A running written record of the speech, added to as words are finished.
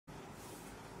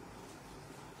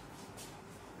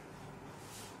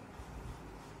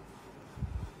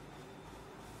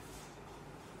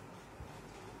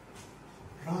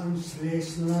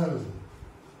translational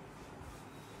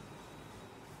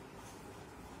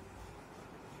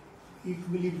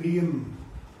equilibrium.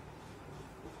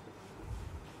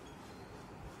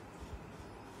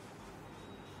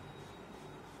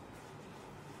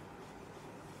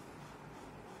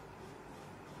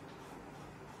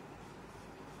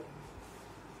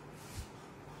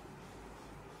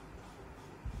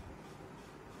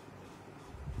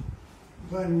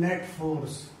 The net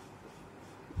force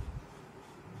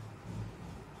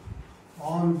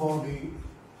on body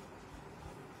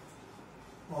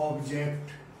object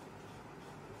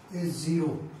is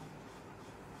 0,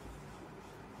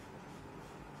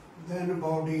 then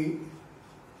body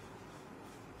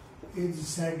is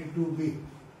said to be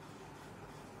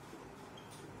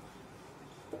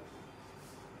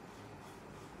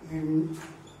in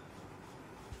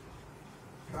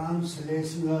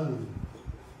translational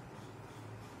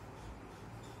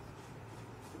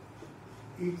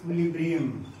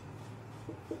equilibrium.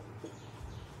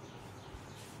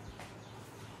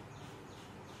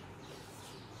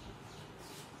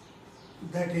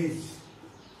 That is,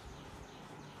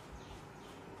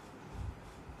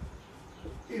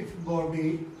 if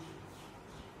body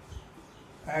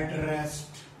at rest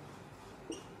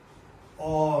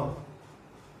or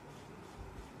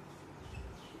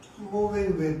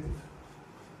moving with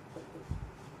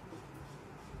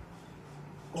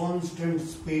constant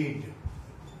speed,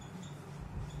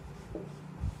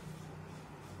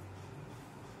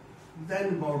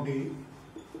 then body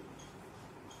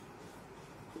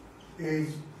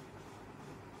is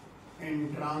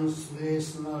in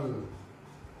translational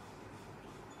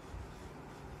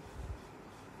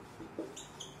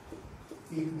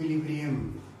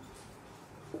equilibrium.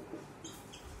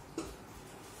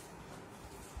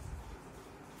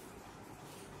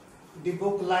 The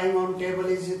book lying on table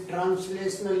is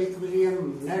translational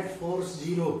equilibrium, net force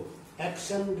 0,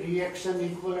 action, reaction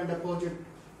equal and opposite,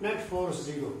 net force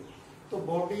 0. So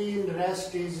body in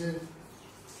rest is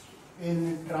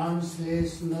in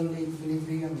translational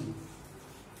equilibrium.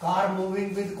 Car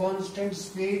moving with constant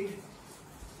speed,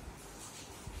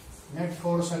 net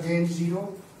force again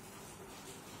 0.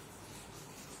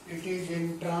 It is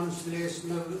in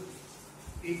translational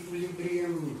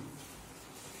equilibrium.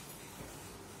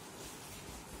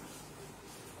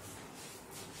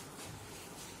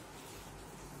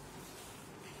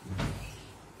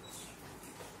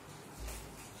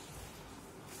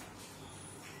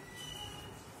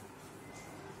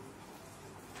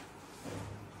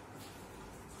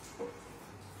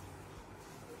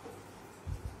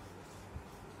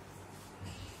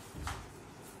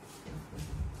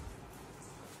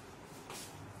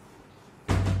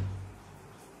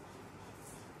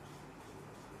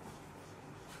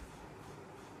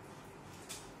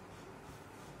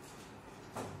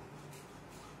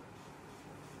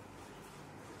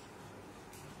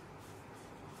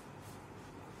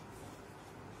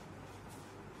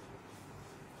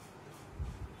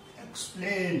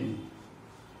 Explain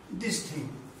this thing.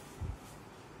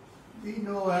 We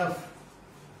know F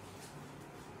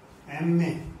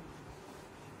MA.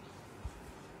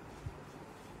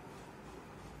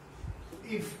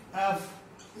 If F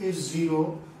is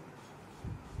 0,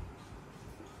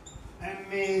 MA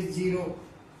is 0,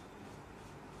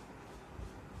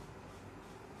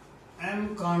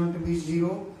 M can't be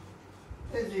 0,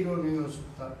 A 0 नहीं हो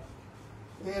सकता.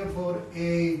 Therefore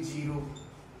A is 0.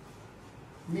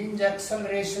 Means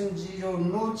acceleration 0,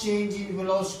 no change in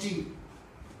velocity.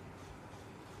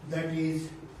 That is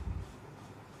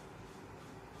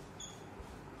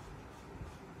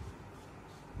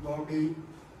body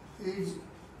is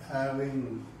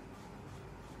having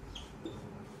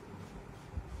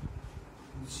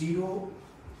 0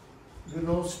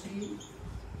 velocity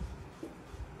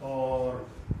or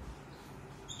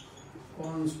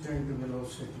constant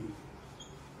velocity.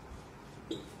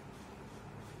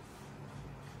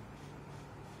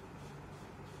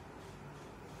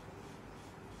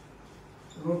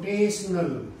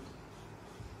 Rotational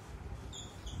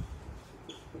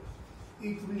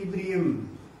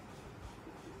equilibrium.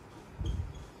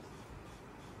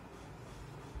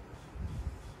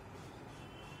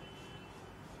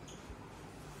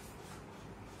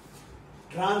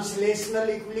 Translational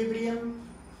equilibrium,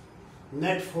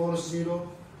 net force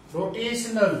 0.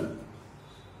 Rotational,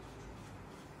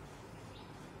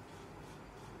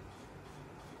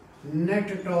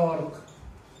 net torque.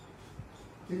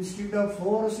 Instead of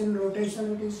force in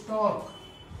rotation, it is torque.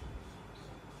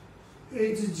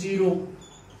 It's 0.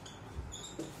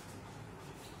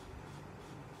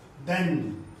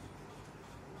 Then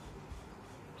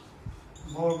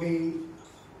body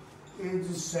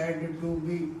is said to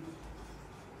be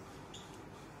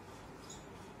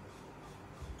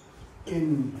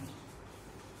in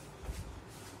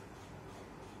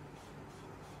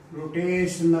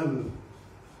rotational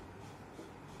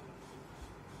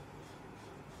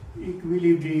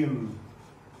equilibrium.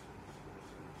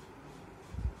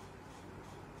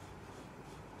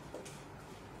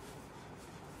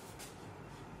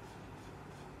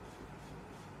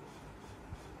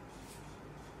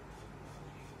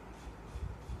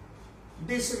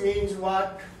 This means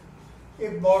what? A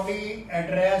body at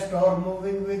rest or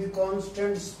moving with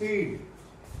constant speed.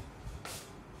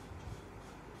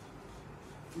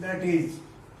 That is,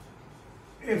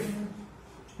 if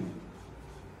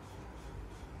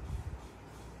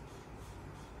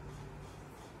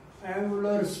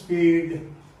angular speed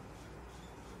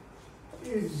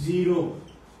is 0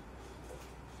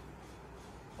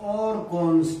 or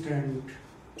constant,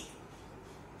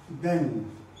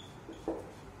 then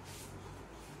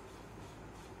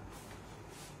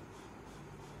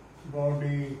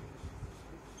body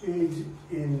is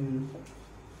in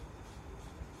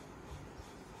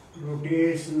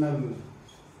rotational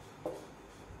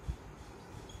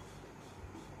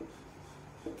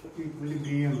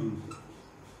equilibrium.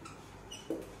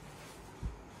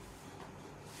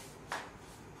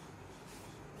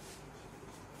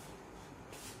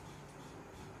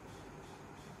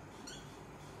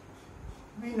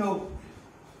 We know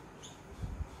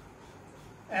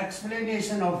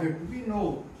explanation of it. We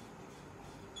know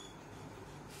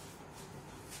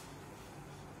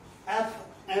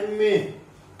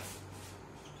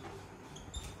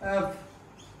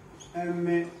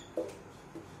FMA,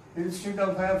 instead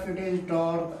of F it is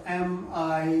torque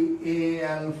MIA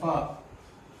alpha.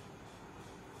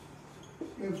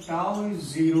 If tau is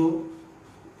 0,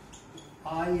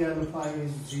 I alpha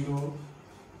is 0,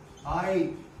 I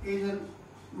is a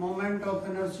moment of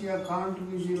inertia,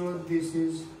 can't be 0, this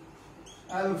is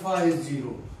alpha is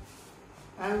 0.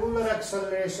 Angular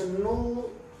acceleration, no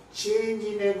change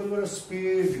in angular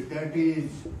speed, that is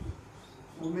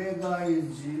omega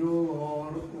is 0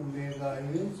 or omega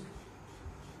is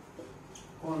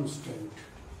constant.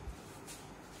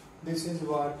 This is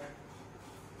what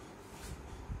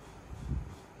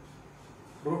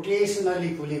rotational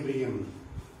equilibrium.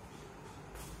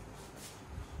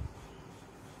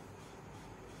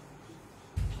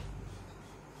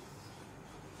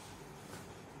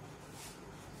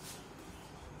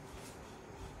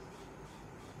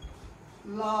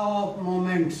 Law of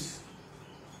moments.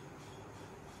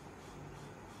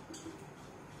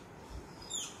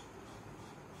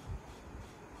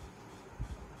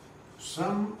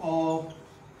 Sum of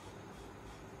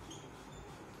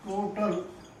total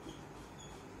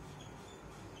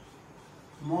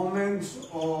moments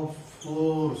of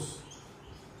force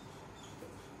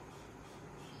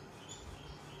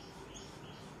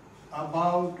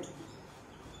about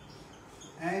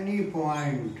any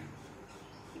point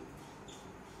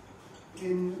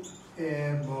in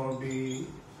a body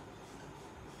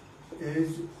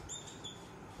is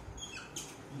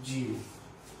G,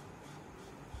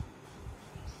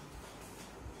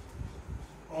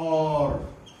 or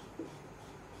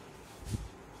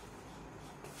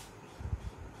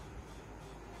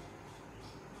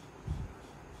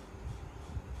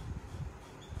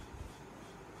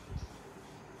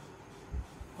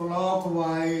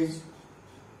clockwise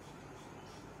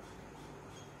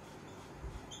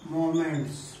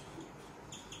moments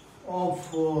of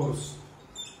force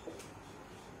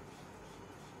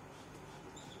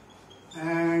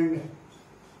and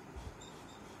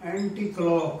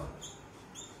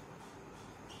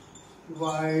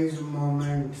anti-clockwise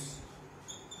moments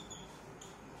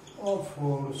of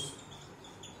force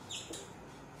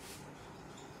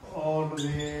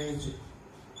always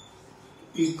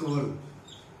equal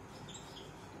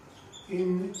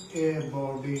in a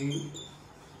body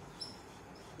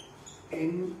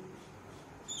in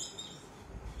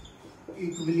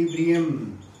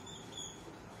equilibrium.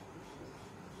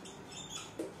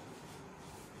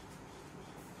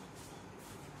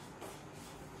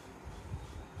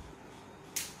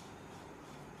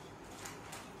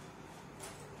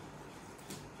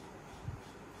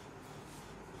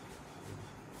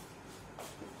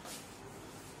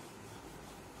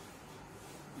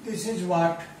 This is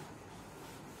what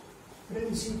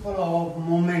principle of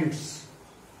moments.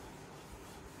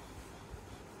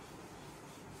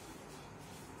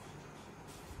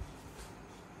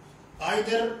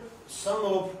 Either sum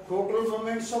of total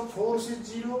moments of force is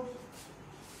 0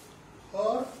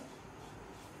 or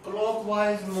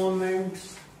clockwise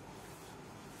moments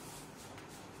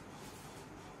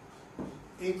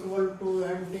equal to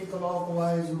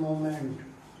anti-clockwise moment.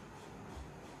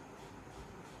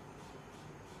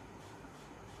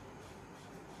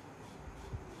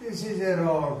 This is a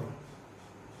rod.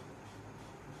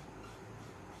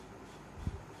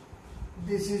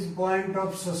 This is point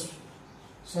of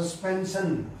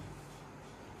suspension,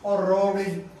 or rod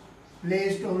is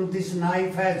placed on this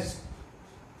knife edge.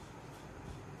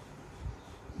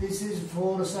 This is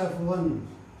force F1.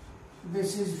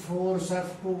 This is force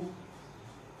F2.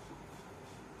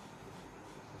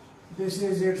 This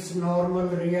is its normal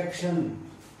reaction.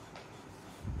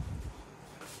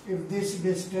 If this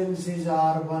distance is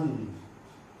R1,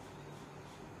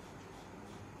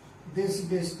 this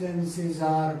distance is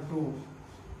R2,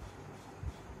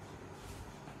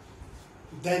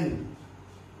 then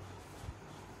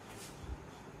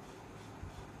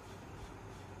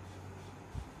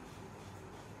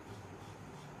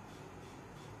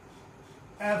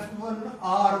F1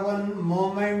 R1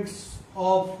 moments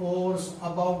of force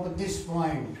about this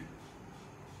point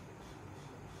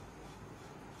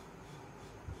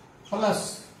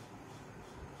plus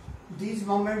these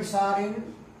moments are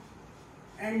in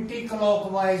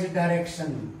anti-clockwise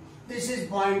direction. This is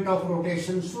point of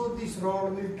rotation, so this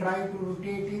rod will try to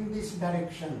rotate in this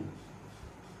direction,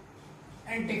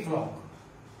 anti-clock.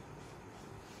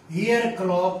 Here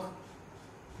clock,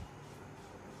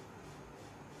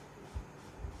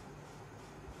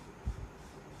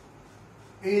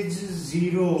 is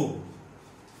 0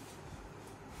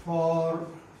 for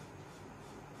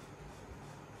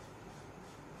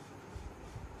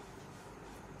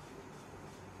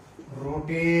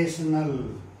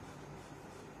rotational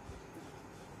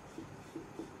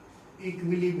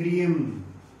equilibrium.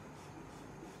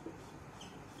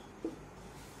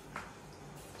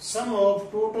 Sum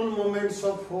of total moments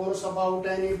of force about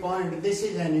any point. This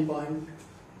is any point.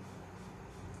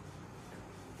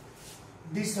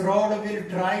 This rod will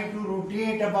try to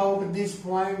rotate about this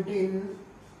point in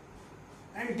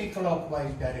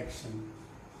anti-clockwise direction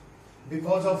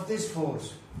because of this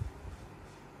force.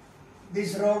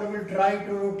 This rod will try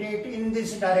to rotate in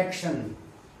this direction.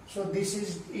 So this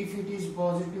is, if it is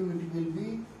positive, it will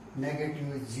be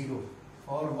negative 0,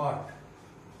 or what?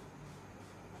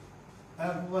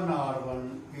 F1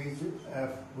 R1 is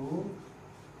F2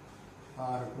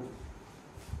 R2.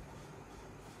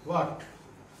 What?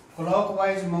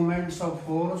 Clockwise moments of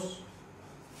force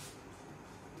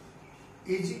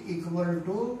is equal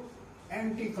to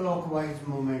anti-clockwise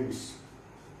moments,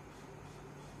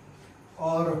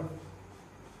 or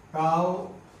tau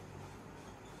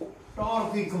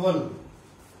torque equal,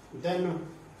 then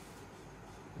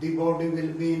the body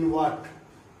will be in what?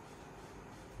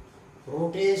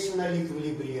 Rotational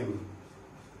equilibrium.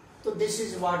 So this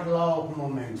is what law of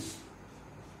moments.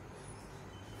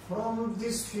 From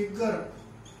this figure,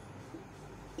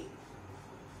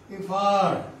 if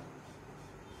R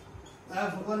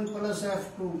F1 plus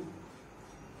F2,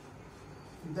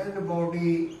 then the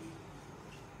body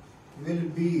will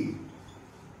be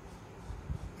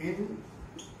in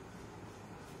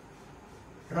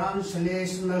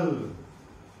translational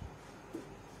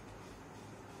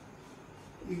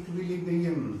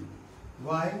equilibrium.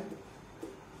 Why?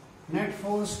 Net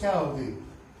force क्या होगी?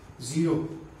 0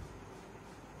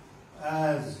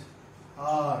 as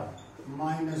R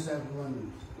minus F1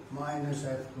 minus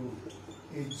F2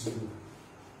 is 0.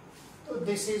 So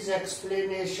this is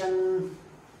explanation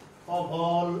of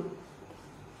all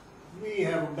we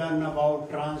have done about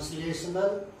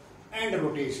translational and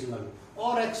rotational,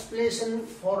 or explanation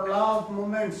for law of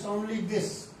moments. Only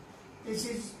this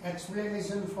is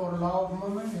explanation for law of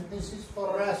moment. This is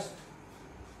for rest.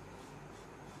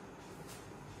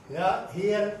 Yeah,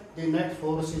 here the net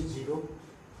force is 0.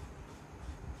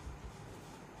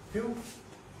 Few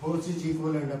force is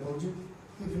equal and opposite.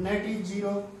 If net is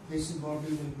 0, this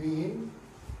body will be in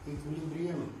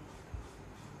equilibrium.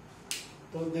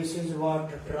 So this is what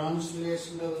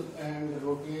translational and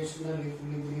rotational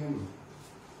equilibrium.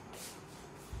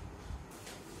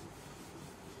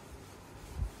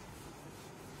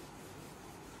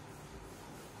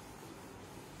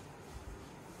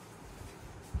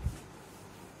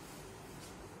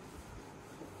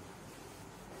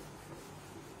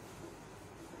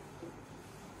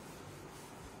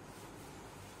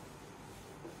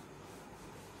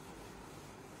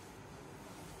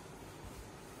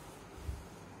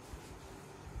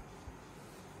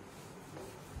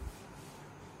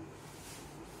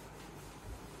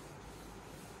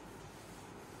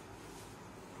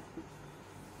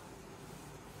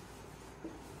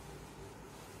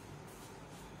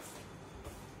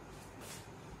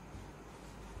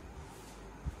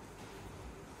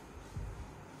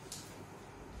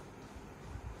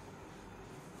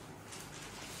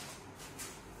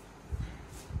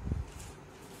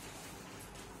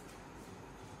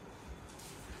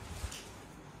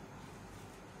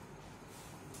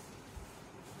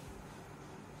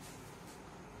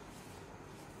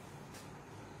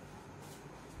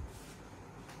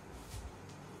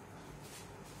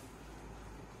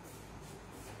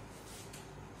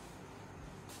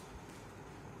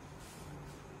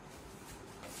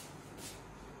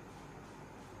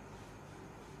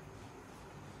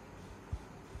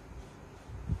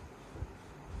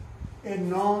 a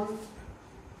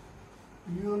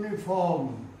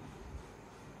non-uniform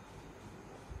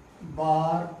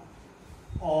bar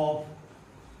of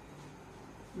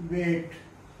weight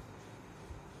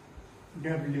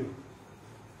W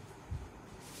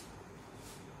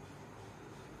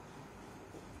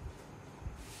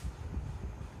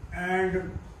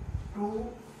and 2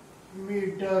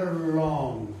 meter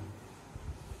long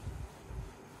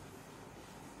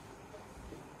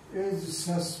is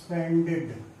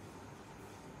suspended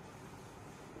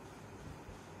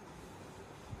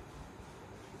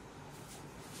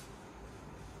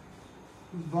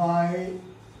by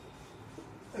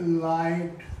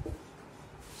light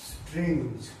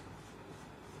strings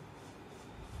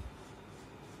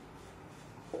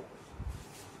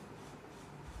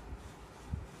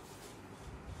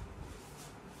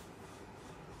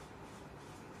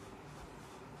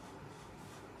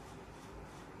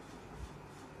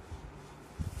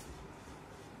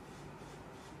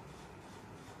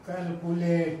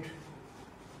calculate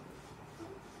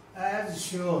as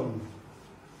shown.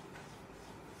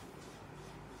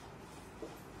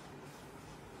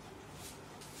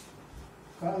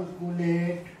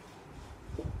 Calculate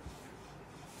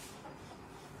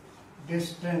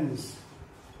distance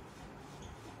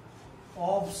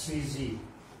of CG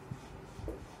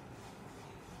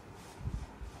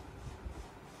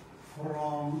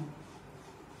from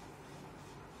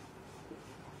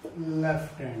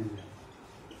left end.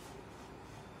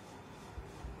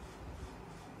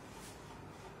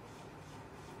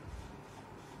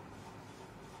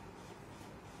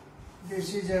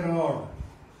 This is a rod.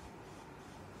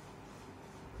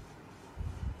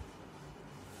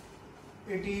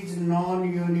 It is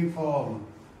non-uniform.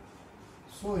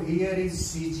 So here is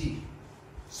CG,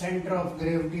 center of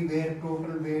gravity where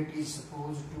total weight is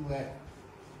supposed to act.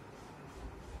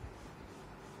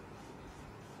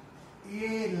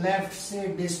 ये left से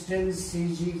distance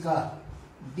CG का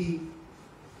D,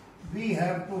 we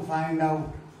have to find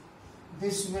out.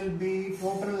 This will be,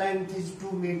 total length is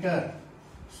 2 meter,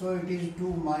 so it is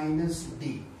 2 minus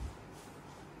D.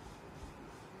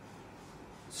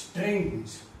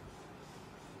 Strings,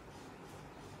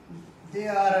 they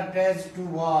are attached to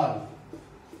wall.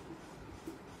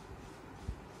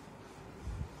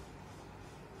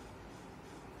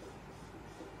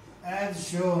 As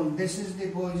shown, this is the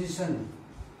position.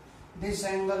 This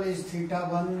angle is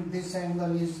θ1, this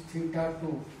angle is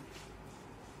θ2.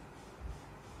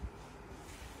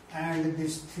 And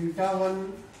this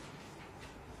θ1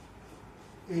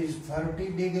 is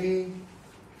 30 degree,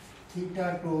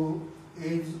 θ2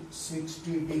 is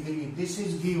 60 degree. This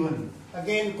is given.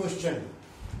 Again question.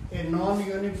 A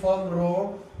non-uniform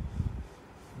rod,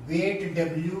 weight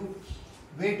W,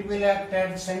 weight will act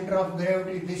at center of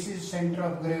gravity. This is center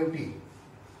of gravity.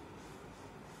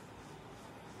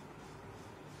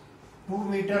 2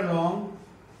 meter long,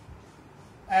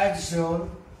 as shown,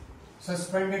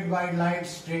 suspended by light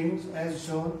strings, as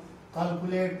shown.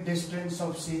 Calculate distance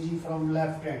of CG from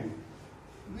left end.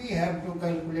 We have to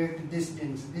calculate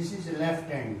distance. This is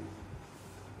left end.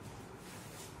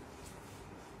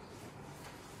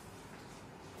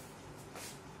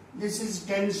 This is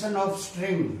tension of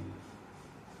string.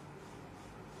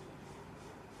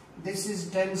 This is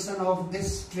tension of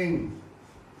this string.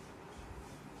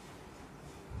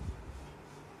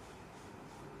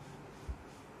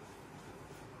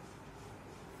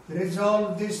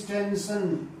 Resolve this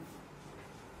tension.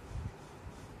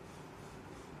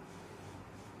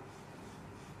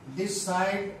 This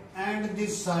side and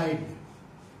this side.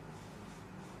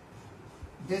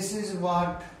 This is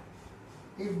what?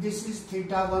 If this is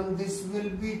θ1, this will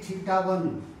be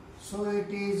θ1. So it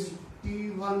is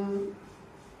T1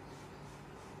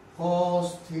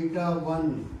 cos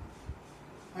θ1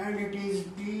 and it is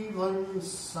T1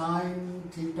 sin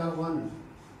θ1.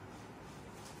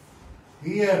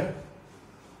 Here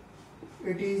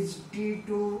it is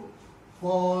T2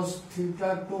 cos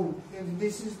θ2. If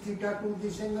this is θ2,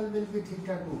 this angle will be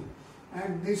θ2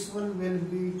 and this one will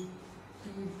be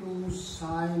T2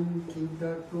 sin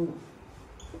θ2.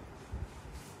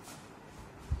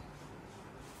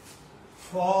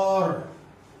 For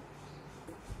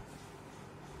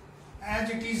as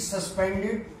it is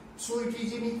suspended, so it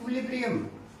is in equilibrium.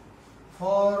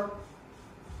 For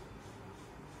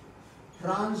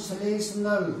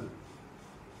translational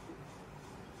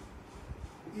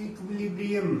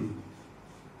equilibrium,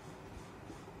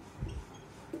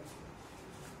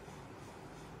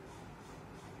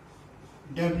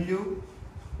 W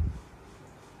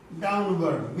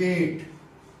downward weight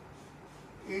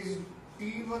is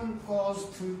T1 cos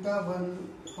θ1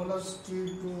 plus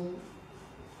T2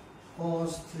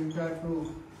 cos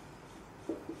θ2.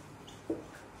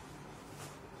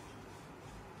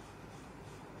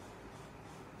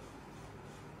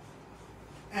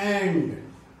 and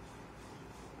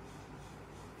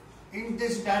in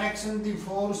this direction the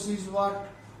force is what?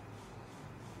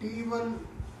 T1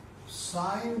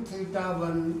 sine theta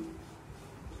 1,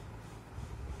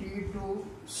 T2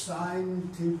 sine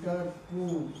theta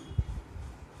 2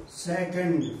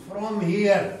 second. From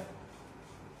here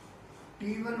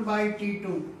T1 by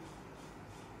T2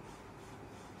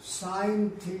 sine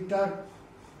theta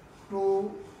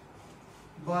 2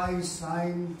 by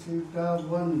sine theta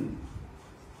 1,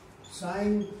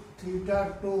 sine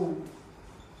theta 2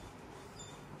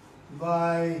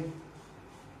 by,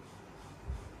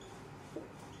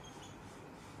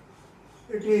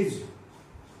 it is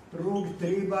root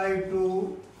 3 by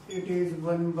 2, it is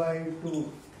 1 by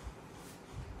 2,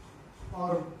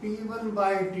 or T1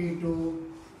 by T2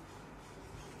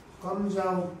 comes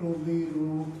out to be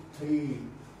root 3.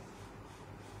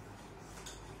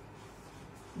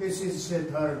 This is the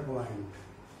third point.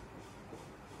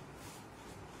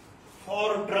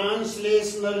 For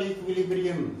translational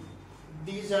equilibrium,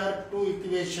 these are two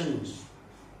equations.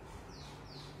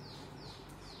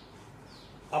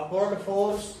 Upward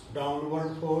force,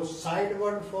 downward force,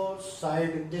 sideward force,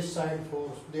 this side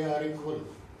force, they are equal.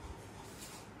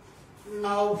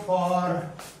 Now for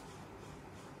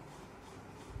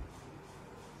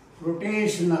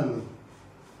rotational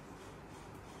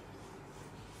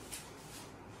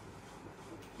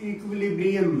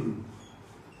equilibrium,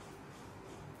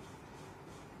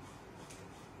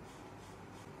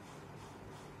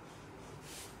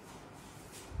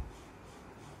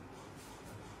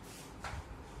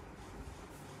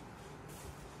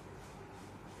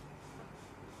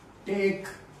 take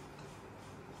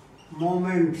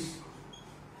moments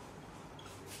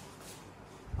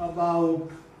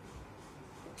about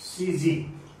CG.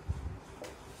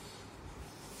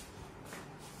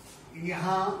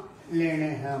 यहाँ लेने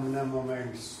हैं हमने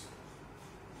moments.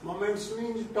 Moments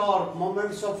means torque,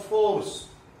 moments of force.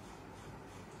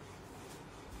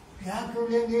 यहाँ क्यों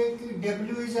लेंगे कि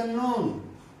W is unknown.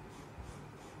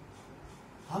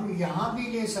 हम यहाँ भी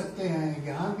ले सकते हैं,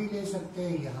 यहाँ भी ले सकते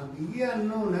हैं, यहाँ भी. ये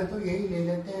अननोन है तो यही ले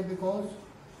लेते हैं,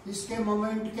 बिकॉज इसके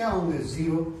मोमेंट क्या होंगे?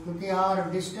 जीरो, क्योंकि आर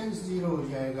डिस्टेंस जीरो हो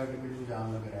जाएगा W जहाँ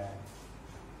लग रहा है.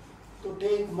 तो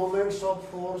take moments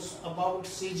of force about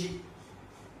CG.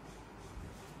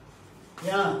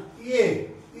 यहाँ ये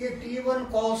T1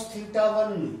 cos थीटा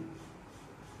 1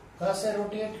 कैसे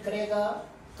रोटेट करेगा?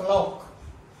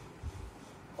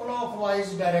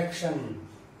 Clockwise direction.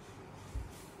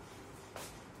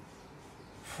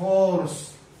 Force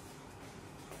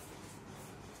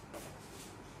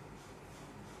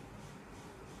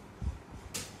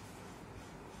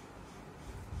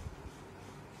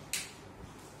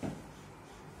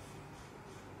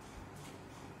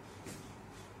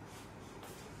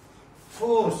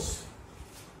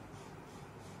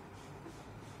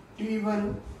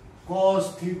T1 cos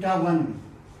theta 1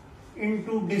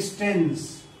 into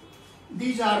distance.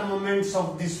 These are moments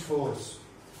of this force.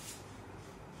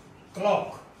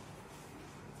 Clock.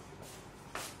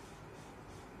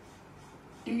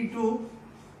 T2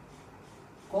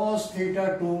 cos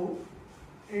theta 2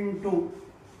 into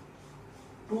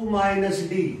 2 minus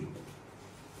D.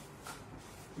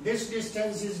 This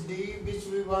distance is D, which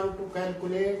we want to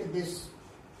calculate.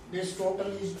 This total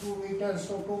is 2 meters,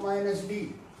 so 2 minus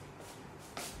D.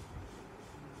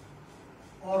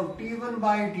 Or T1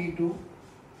 by T2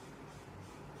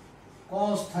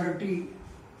 cos 30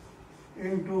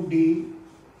 into D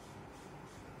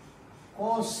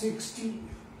cos 60,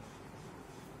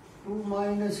 2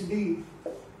 minus D.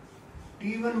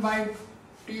 T1 by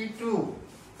T2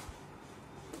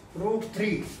 root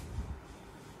 3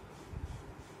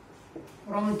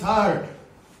 from third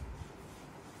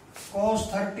cos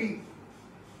 30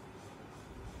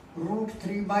 root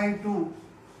 3 by 2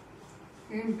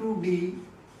 into D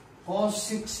cos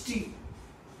 60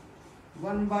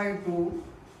 1 by 2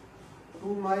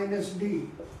 2 minus D.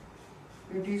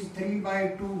 It is 3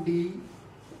 by 2 D.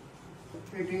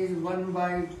 It is 1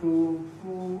 by 2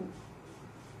 2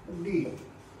 D.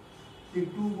 The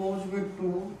 2 goes with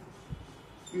 2.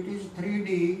 It is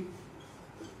 3D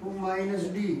 2 minus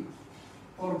D,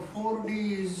 or 4D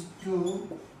is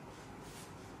 2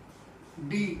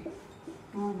 D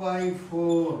 2 by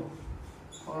 4,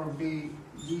 or D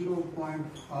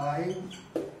 0.5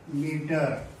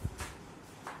 meter.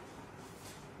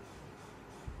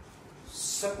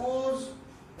 Suppose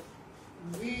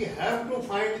we have to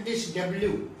find this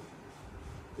W,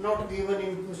 not given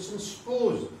in question.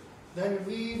 Suppose, then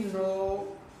we know,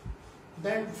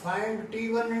 then find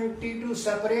T1 and T2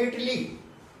 separately.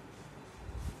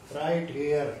 Right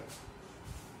here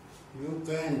you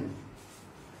can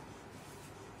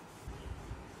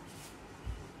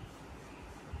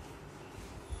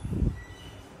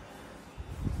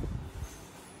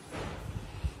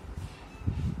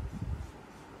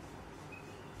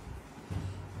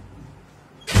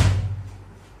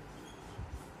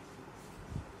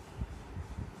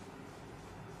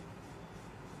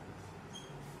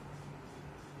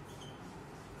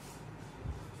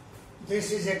this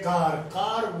is a car.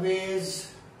 Car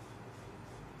weighs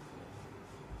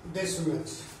this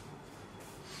much.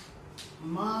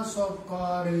 Mass of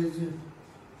car is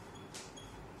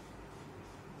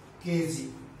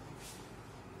kg.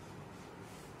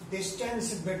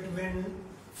 Distance between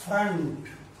front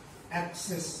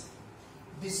axis,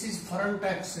 this is front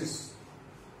axis,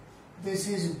 this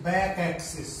is back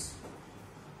axis.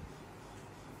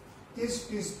 This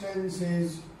distance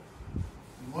is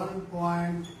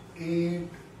 1.8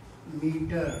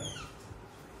 meter.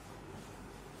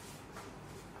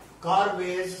 Car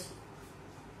weighs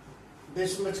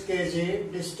this much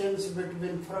kg. Distance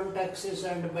between front axis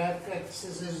and back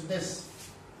axis is this.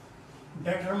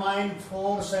 Determine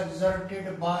force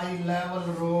exerted by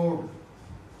level road.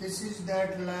 This is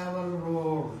that level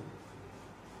road.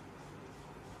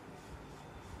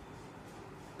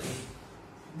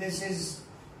 This is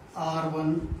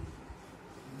R1.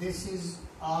 This is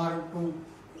R2.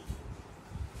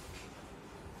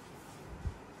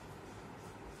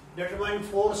 Determine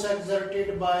force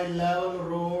exerted by level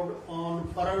road on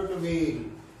front wheel.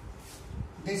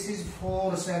 This is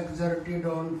force exerted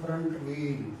on front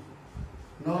wheel.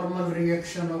 Normal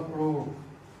reaction of road.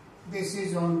 This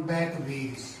is on back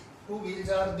wheels. Two wheels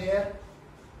are there.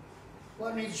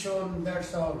 One is shown,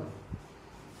 that's all.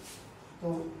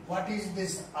 So what is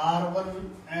this R1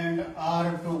 and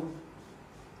R2?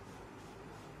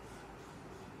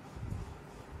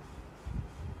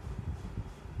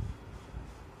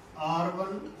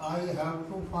 R1 I have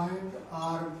to find,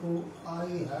 R2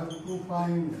 I have to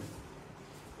find.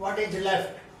 What is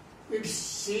left? Its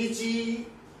CG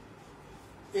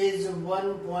is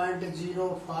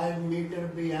 1.05 meter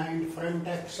behind front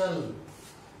axle.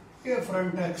 ये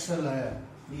front axle है,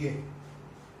 ये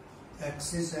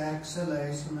axis axle है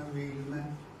इसमें wheel में.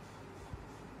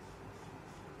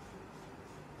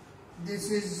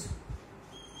 This is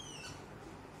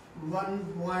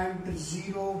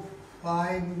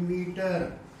 1.05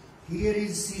 meter. Here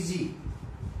is CG,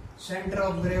 center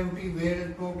of gravity,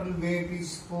 where total weight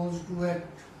is supposed to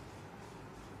act.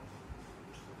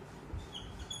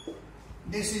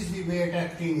 This is the weight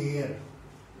acting here.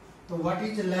 So what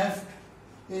is left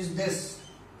is this.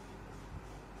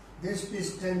 This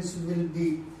distance will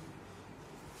be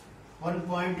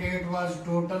 1.8 was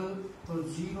total, so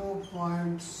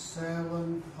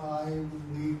 0.75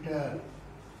 meter.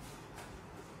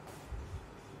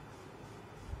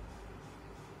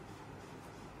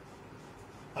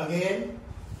 Again,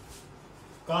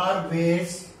 car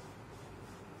weighs,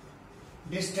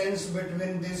 distance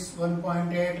between this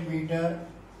 1.8 meter,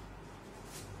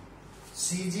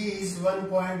 CG is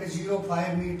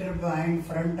 1.05 meter behind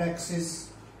front axis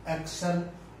axle.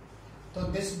 So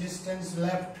this distance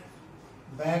left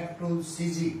back to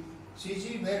CG.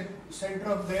 CG where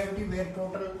center of gravity, where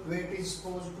total weight is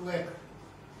supposed to act,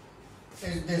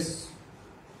 is this.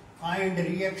 Find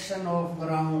reaction of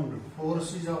ground,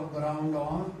 forces of ground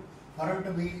on front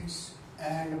wheels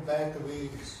and back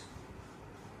wheels.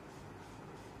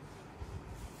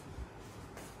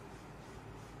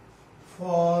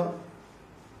 For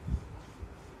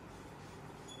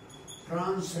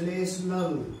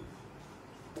translational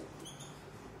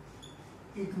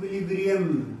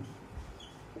equilibrium,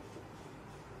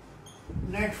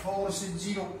 net force is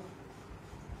 0.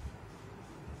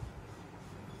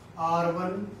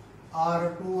 R1,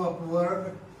 R2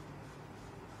 upward,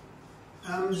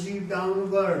 mg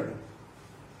downward,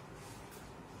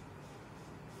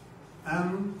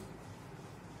 mg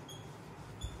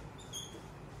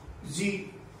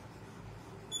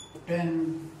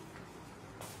 10.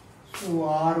 So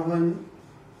R1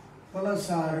 plus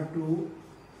R2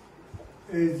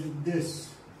 is this,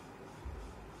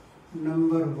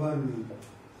 number 1.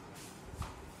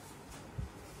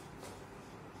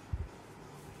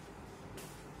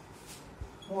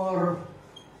 For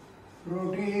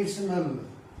rotational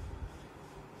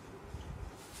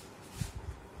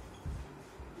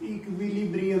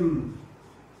equilibrium,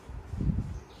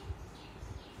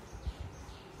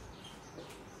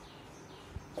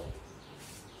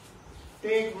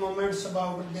 take moments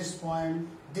about this point,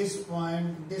 this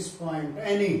point, this point,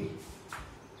 any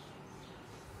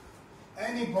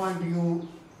point you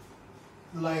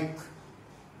like.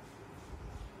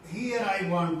 Here I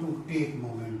want to take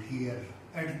moment here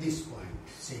at this point,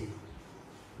 say.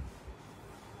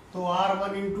 So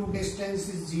R1 into distance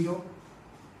is 0.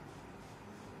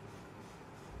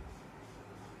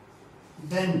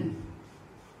 Then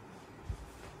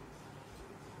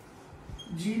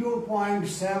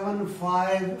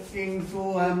 0.75 into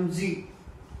mg.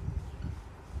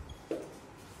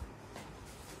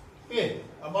 ये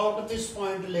about this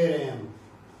point ले रहे हैं हम.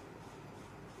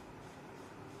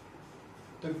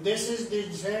 So this is the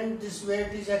descent, this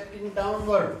weight is acting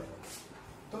downward.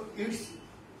 So it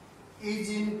is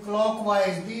in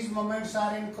clockwise. These moments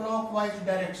are in clockwise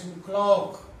direction,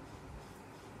 clock.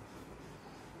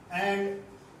 And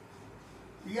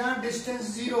यहाँ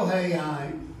distance zero है, यहाँ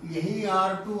यही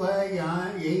R2 है,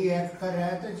 यहाँ यही एक्ट कर रहा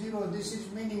है, तो zero. This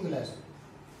is meaningless.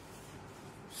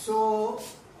 So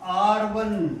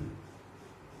R1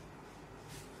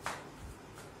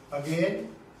 again,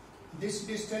 this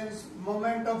distance,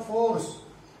 moment of force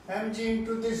mg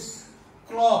into this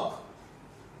clock,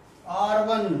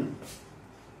 R1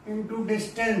 into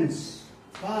distance,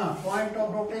 point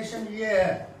of rotation ये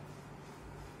है,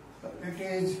 so it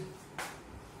is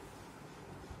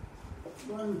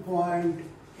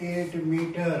 1.8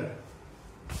 meter,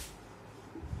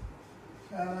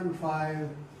 75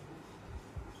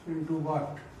 into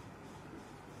what?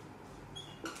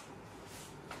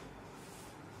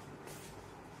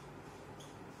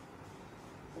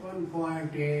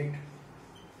 1.8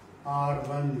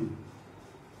 R1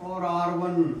 or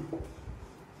R1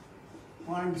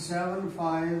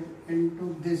 0.75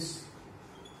 into this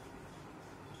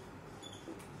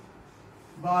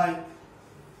by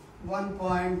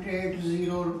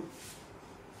 1.80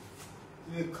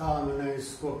 लिखा मैंने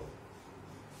इसको,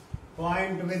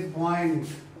 point with point.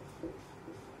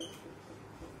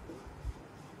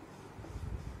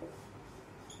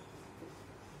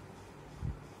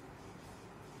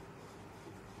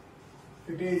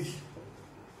 It is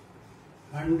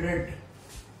 100.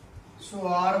 So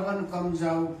R1 comes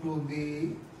out to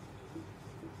be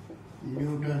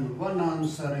Newton. One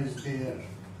answer is there.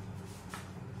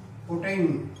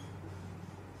 Putting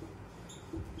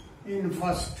in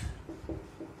first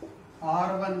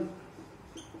R1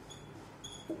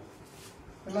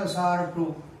 plus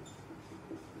R2.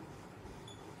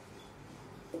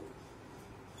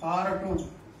 R2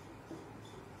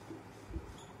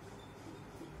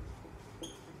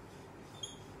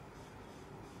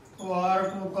 so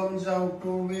R2 comes out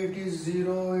to be, it is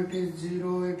 0, it is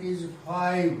 0, it is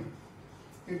 5,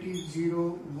 it is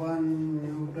 0, 1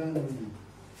 Newton.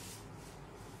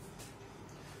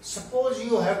 Suppose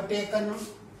you have taken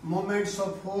moments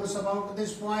of force about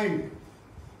this point,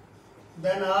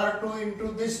 then R2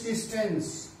 into this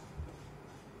distance,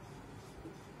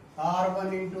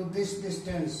 R1 into this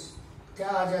distance, क्या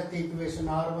आ जाती equation?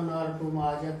 R1 R2 में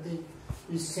आ जाती.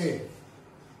 इससे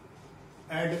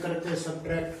add करके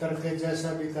subtract करके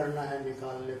जैसा भी करना है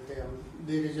निकाल लेते हैं हम.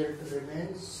 The result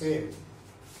remains same.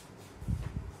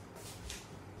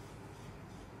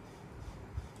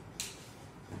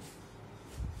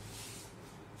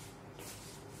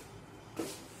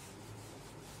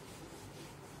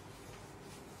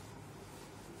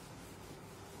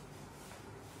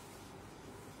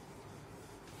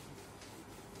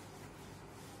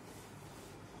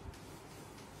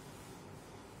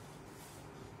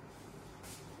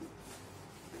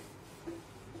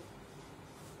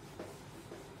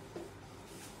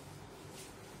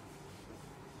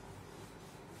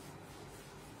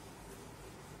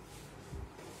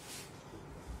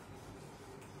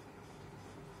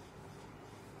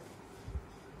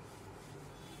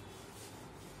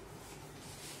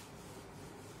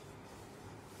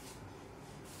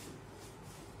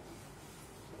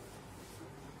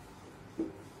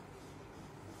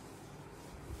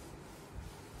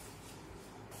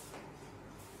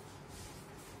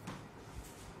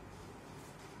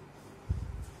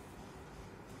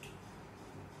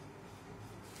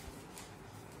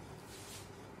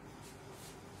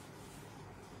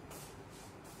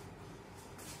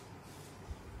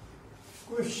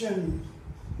 Question: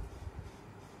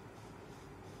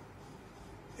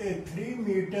 a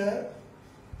 3-meter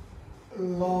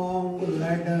long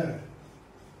ladder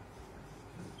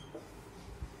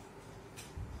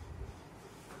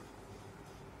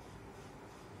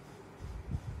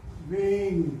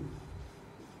weighing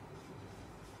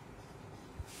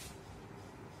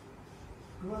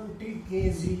 20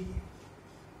 kg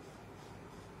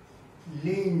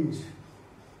leans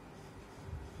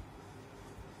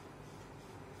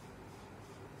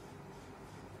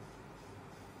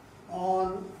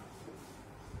on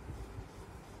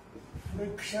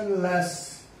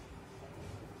frictionless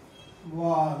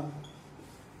wall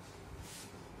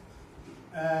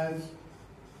as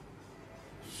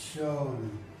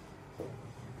shown.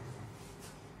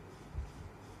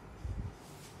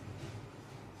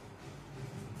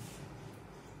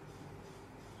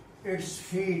 Its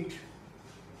feet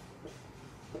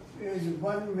is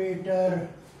 1 meter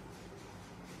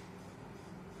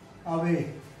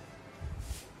away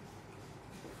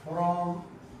from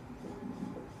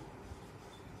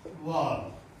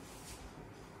wall.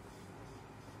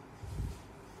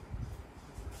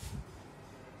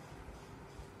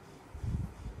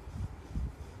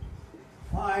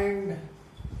 find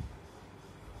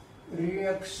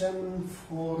reaction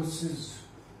forces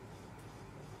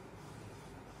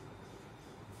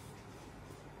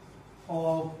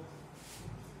of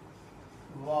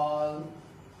wall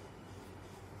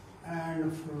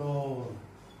and floor.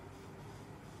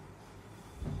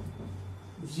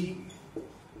 G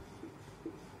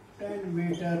 10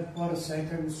 meter per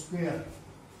second square.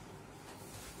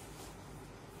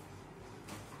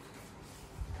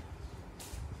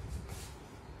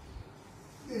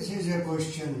 This is a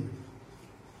question.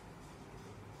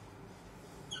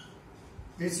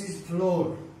 This is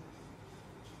floor.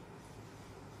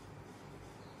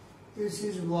 This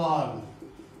is wall.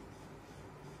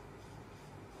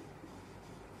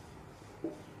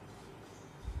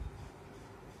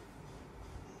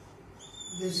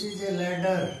 This is a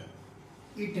ladder.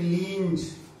 It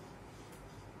leans.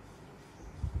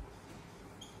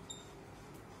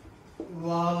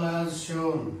 Wall as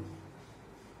shown.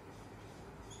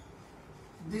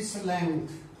 This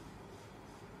length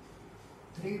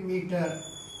 3 meter.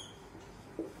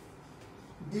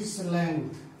 This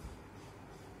length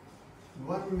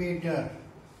 1 meter.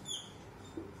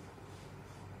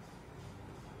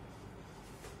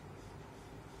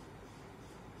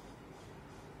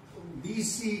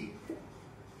 BC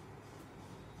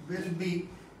will be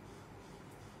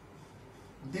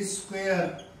this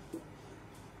square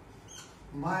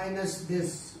minus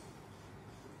this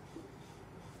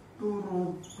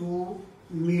 2√2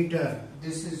 meter.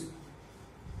 This is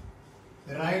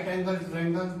right angle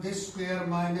triangle. This square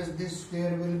minus this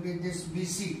square will be this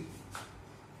BC.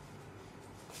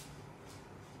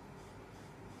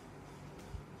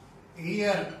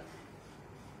 Here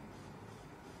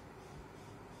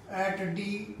at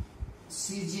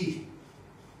DCG,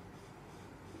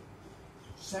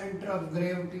 center of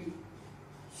gravity,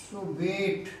 so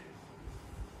weight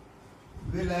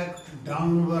will act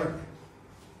downward.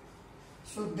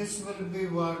 So this will be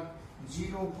what?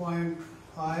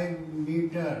 0.5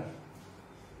 meter,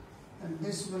 and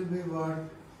this will be what?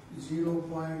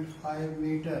 0.5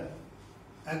 meter.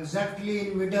 Exactly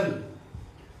in middle.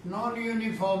 Non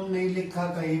uniform नहीं लिखा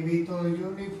कहीं भी, तो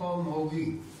uniform होगी.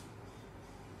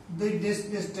 This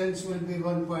distance will be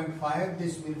 1.5,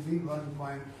 this will be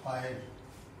 1.5.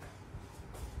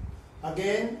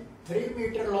 Again, 3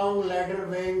 meter long ladder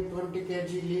weighing 20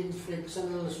 kg leans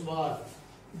frictionless bar.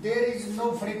 There is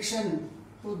no friction.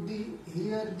 So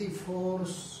here the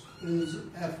force is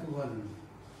F1.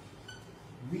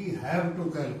 We have to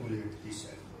calculate this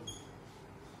F1.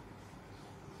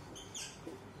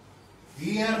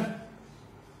 Here,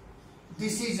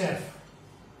 this is F.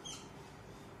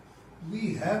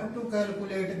 We have to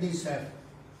calculate this F.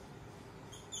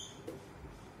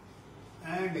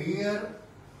 And here,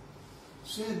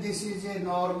 say this is a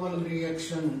normal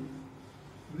reaction.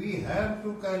 We have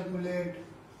to calculate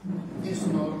this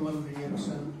normal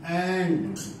reaction.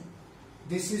 And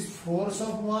this is force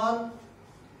of wall.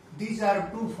 These are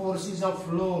two forces of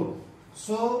floor.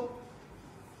 So,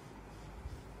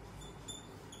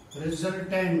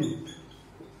 resultant,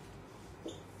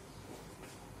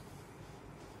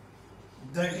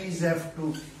 that is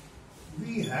F2.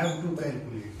 We have to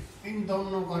calculate. इन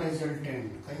दोनों का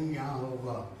resultant कहीं यहाँ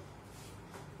होगा.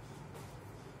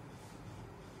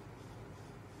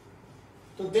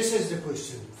 So this is the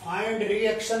question. Find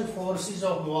reaction forces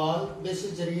of wall. This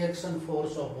is reaction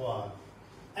force of wall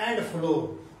and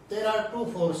floor. There are two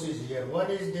forces here.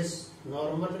 One is this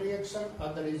normal reaction.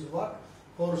 Other is what?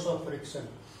 Force of friction.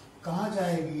 कहाँ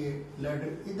जाएगी ये ladder?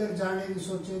 इधर जाने की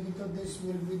सोचेगी तो this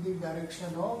will be the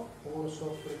direction of force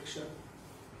of friction.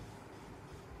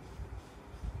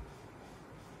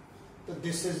 So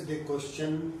this is the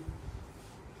question.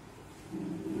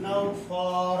 Now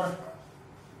for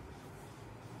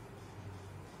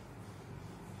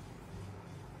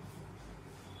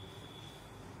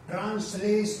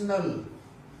translational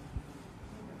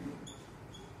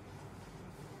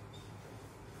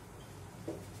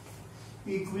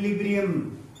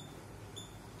equilibrium.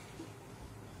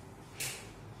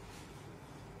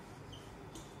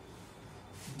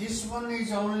 This one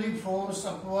is only force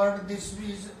upward, this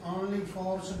is only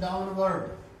force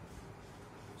downward.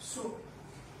 So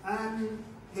M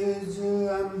is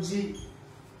mg,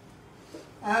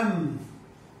 M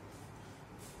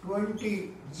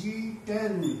 20, G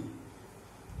 10.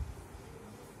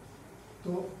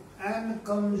 So N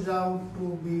comes out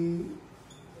to be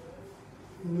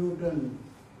Newton.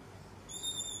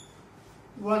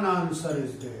 One answer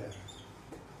is there.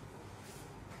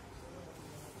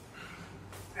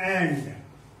 And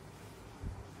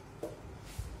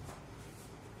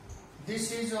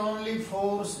this is only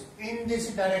force in this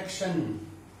direction.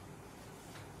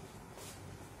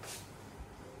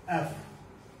 F.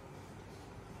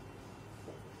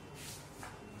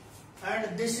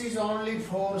 And this is only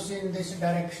force in this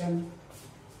direction,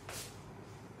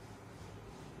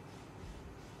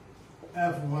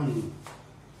 F1.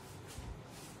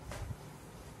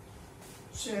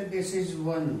 Say this is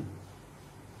 1,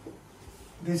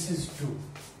 this is 2.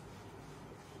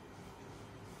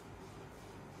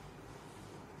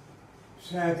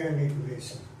 Second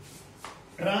equation.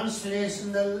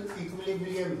 Translational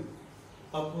equilibrium,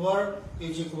 upward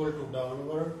is equal to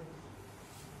downward,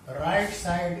 right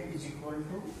side is equal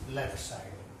to left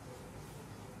side.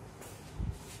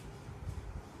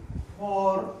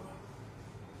 For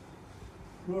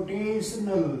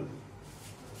rotational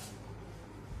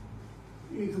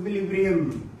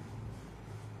equilibrium,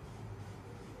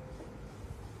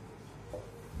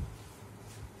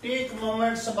 take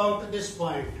moments about this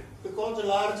point because a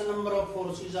large number of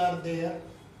forces are there.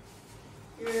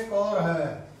 एक और है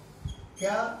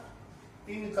क्या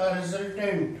इनका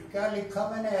resultant क्या लिखा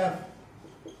मैंने F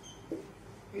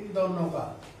इन दोनों का,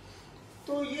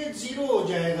 तो ये जीरो हो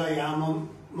जाएगा यहाँ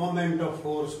मोमेंट ऑफ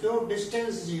फोर्स, क्यों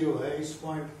डिस्टेंस जीरो है इस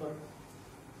पॉइंट पर.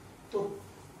 तो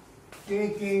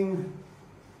taking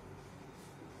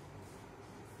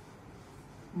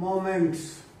moments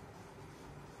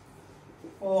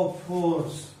of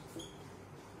force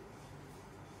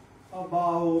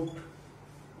about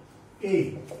A.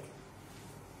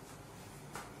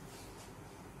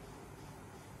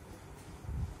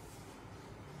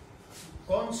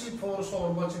 कौन सी फोर्स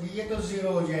और बच गई, ये तो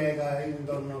जीरो हो जाएगा इन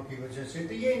दोनों की वजह से,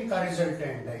 तो ये इनका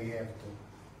रिजल्टेंट है ये. अब तो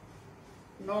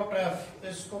नॉट F,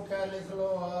 इसको क्या लिख लो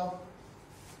आप,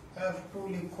 F2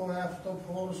 लिखो. F तो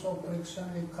फोर्स ऑफ फ्रिक्शन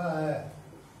लिखा है.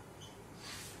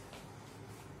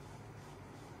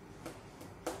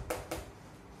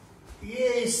 ये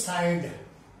इस साइड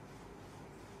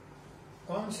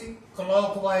कौन सी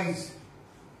क्लॉकवाइज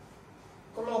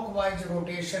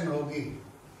रोटेशन होगी.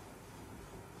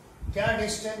 क्या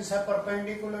डिस्टेंस है,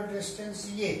 परपेंडिकुलर डिस्टेंस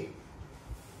ये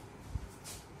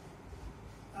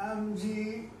mg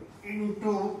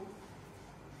into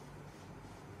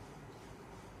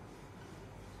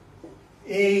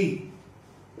A,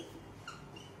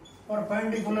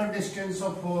 perpendicular distance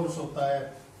of force होता है.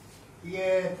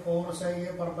 ये फोर्स है,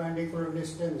 ये परपेंडिकुलर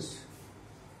डिस्टेंस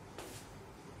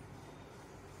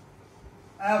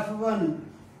F1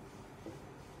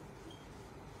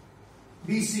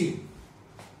 BC.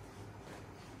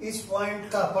 इस पॉइंट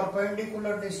का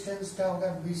परपेंडिकुलर डिस्टेंस क्या होगा,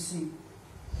 BC.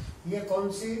 ये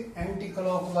कौन सी, एंटी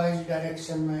क्लॉकवाइज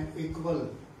डायरेक्शन में, equal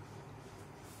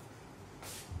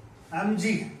mg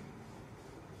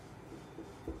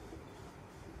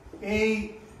A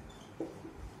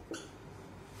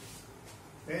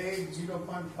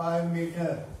 0.5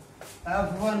 meter,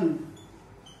 F1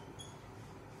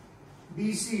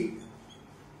 BC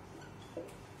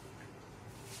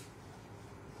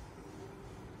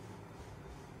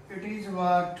it is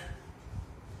what,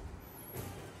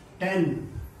 10,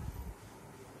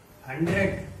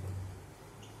 100.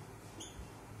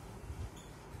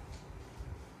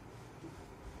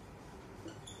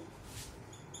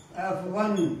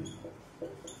 F1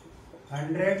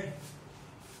 100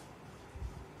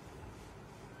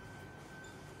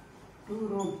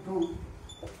 2√2.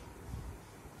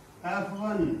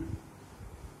 F1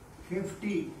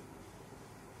 50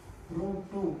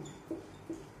 √2,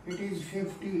 it is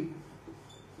 50.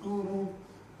 2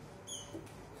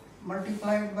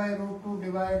 multiplied by √2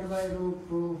 divided by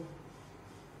 √2,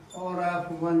 or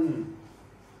F1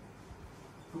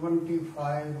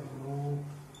 25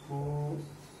 √2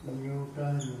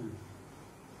 Newton.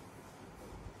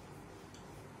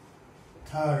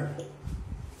 Third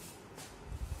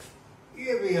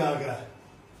ये भी आ गया,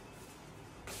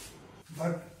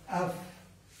 but F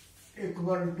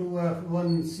equal to F1,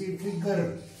 see figure.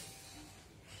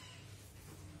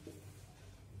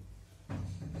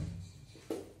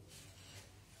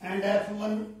 And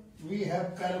F1 we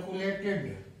have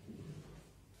calculated,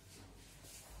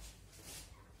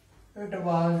 it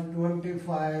was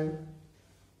 25.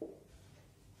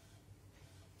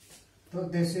 So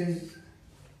this is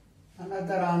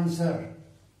another answer.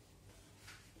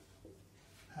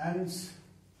 Hence,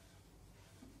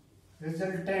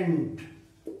 resultant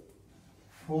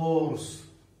force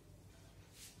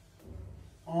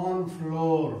on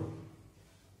floor,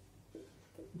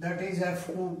 that is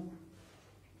F2.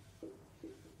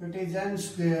 It is n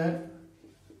square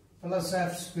plus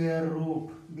f square root,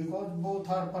 because both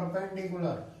are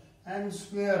perpendicular. N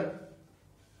square,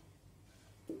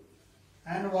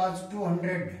 n was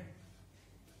 200,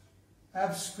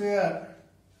 f square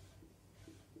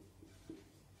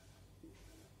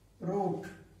root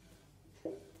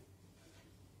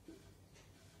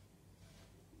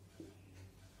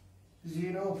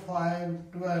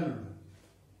 0512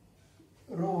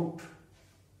 root,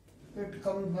 it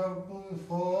comes out to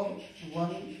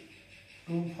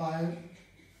 4125.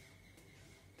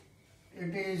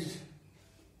 It is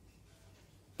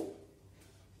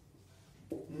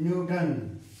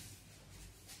Newton.